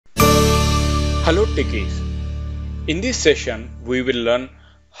Hello Techies. In this session, we will learn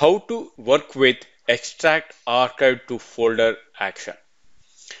how to work with extract archive to folder action.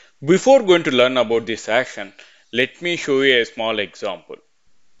 Before going to learn about this action, let me show you a small example.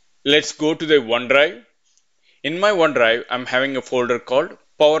 Let's go to the OneDrive. In my OneDrive, I'm having a folder called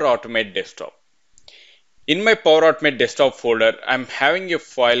Power Automate Desktop. In my Power Automate Desktop folder, I'm having a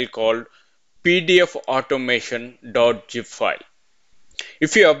file called pdfautomation.zip file.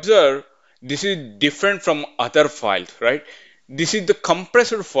 If you observe, this is different from other files, right? This is the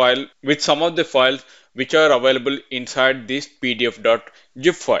compressed file with some of the files which are available inside this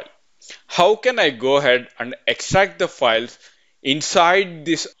pdf.zip file. How can I go ahead and extract the files inside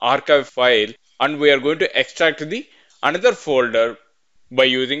this archive file, and we are going to extract the another folder by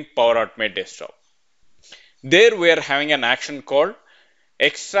using Power Automate Desktop. There we are having an action called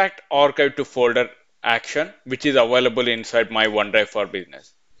extract archive to folder action, which is available inside my OneDrive for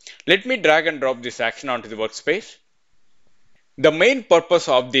Business. Let me drag and drop this action onto the workspace. The main purpose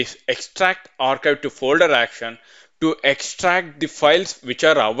of this extract archive to folder action to extract the files which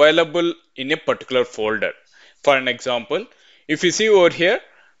are available in a particular folder. For an example, if you see over here,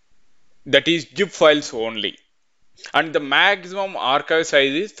 that is zip files only, and the maximum archive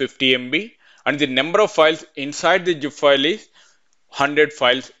size is 50 MB, and the number of files inside the zip file is 100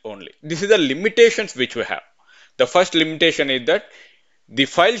 files only. This is the limitations which we have. The first limitation is that the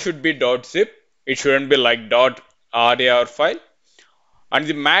file should be .zip, it shouldn't be like .rar file, and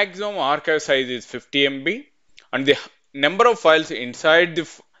the maximum archive size is 50 MB, and the number of files inside the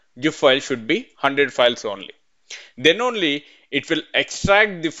zip file should be 100 files only. Then only it will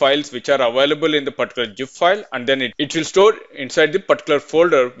extract the files which are available in the particular zip file, and then it will store inside the particular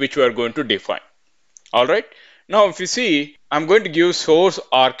folder which we are going to define. Alright, now if you see, I'm going to give source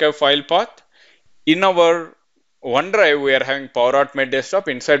archive file path. In our OneDrive, we are having Power Automate Desktop.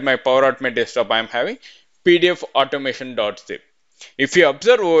 Inside my Power Automate Desktop, I am having pdfautomation.zip. If you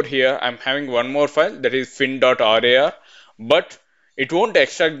observe over here, I'm having one more file, that is fin.rar, but it won't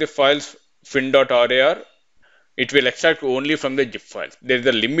extract the files fin.rar. It will extract only from the zip file. There is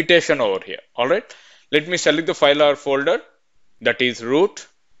a limitation over here. Alright, let me select the file or folder, that is root.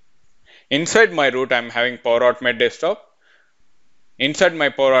 Inside my root, I'm having Power Automate Desktop. Inside my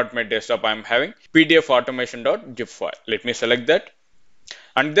Power Automate Desktop, I'm having pdfautomation.zip file. Let me select that.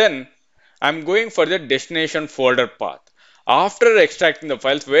 And then I'm going for the destination folder path. After extracting the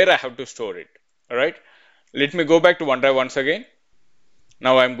files, where I have to store it. Alright. Let me go back to OneDrive once again.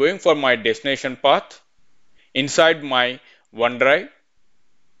 Now I'm going for my destination path. Inside my OneDrive,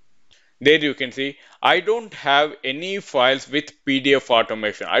 there you can see I don't have any files with PDF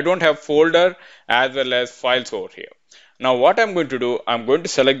automation. I don't have folder as well as files over here. Now what I'm going to do, I'm going to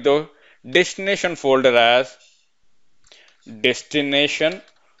select the destination folder as destination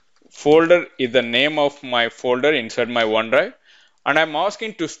folder is the name of my folder inside my OneDrive, and I'm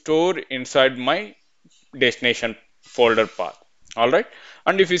asking to store inside my destination folder path. Alright,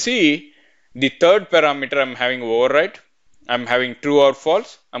 and if you see the third parameter, I'm having override. I'm having true or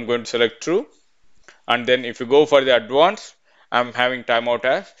false. I'm going to select true, and then if you go for the advanced, I'm having timeout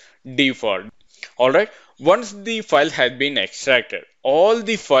as default. Alright, once the file has been extracted, all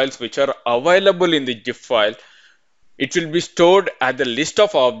the files which are available in the zip file, it will be stored as the list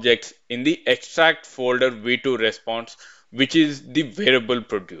of objects in the extract folder v2 response, which is the variable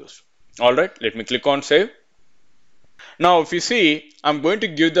produced. Alright, let me click on save. Now if you see, I'm going to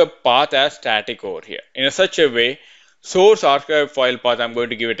give the path as static over here. In such a way, source archive file path, I'm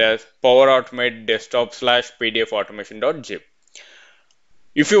going to give it as Power Automate Desktop /pdfautomation.zip.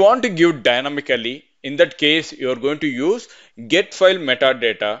 If you want to give dynamically, in that case, you are going to use get file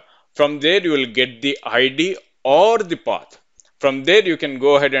metadata. From there, you will get the ID or the path. From there, you can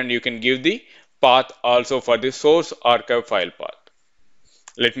go ahead and you can give the path also for the source archive file path.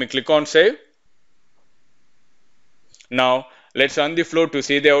 Let me click on save. Now, let's run the flow to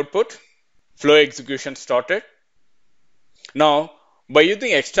see the output. Flow execution started. Now, by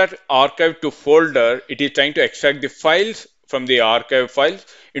using extract archive to folder, it is trying to extract the files from the archive files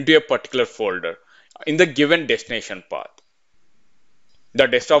into a particular folder in the given destination path. The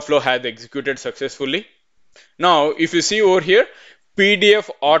desktop flow has executed successfully. Now, if you see over here, PDF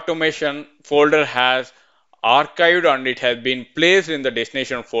automation folder has archived and it has been placed in the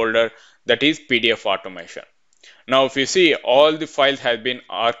destination folder, that is PDF automation. Now, if you see, all the files have been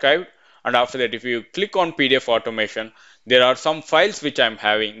archived, and after that, if you click on PDF automation, there are some files which I'm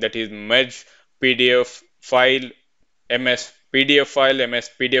having, that is merge PDF file, MS PDF file, MS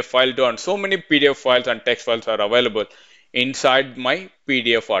PDF file 2, and so many PDF files and text files are available inside my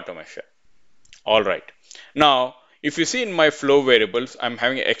PDF automation. Alright. Now, if you see in my flow variables, I'm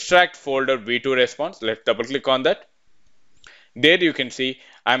having extract folder v2 response. Let's double click on that. There you can see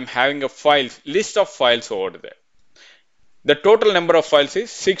I'm having a list of files over there. The total number of files is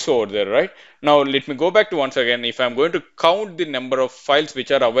 6 over there, right? Now let me go back to once again. If I'm going to count the number of files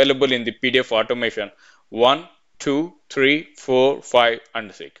which are available in the PDF automation, 1, 2, 3, 4, 5,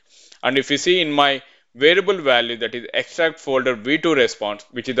 and 6. And if you see in my variable value, that is extract folder v2 response,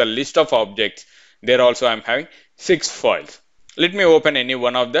 which is the list of objects, there also I'm having 6 files. Let me open any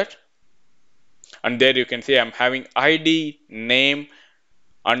one of that. And there you can see I'm having ID, name,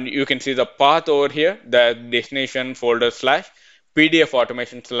 and you can see the path over here, the destination folder slash PDF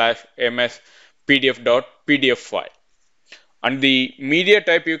automation slash ms pdf file. And the media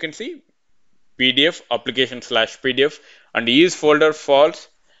type you can see PDF application slash PDF, and is folder false,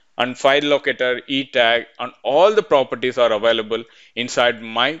 and file locator, e tag, and all the properties are available inside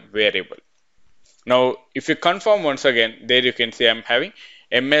my variable. Now, if you confirm once again, there you can see I'm having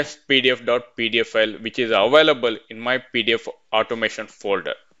ms pdf file, which is available in my PDF automation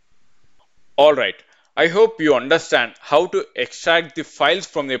folder. Alright, I hope you understand how to extract the files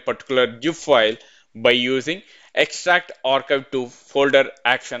from a particular zip file by using extract archive to folder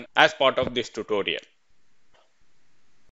action as part of this tutorial.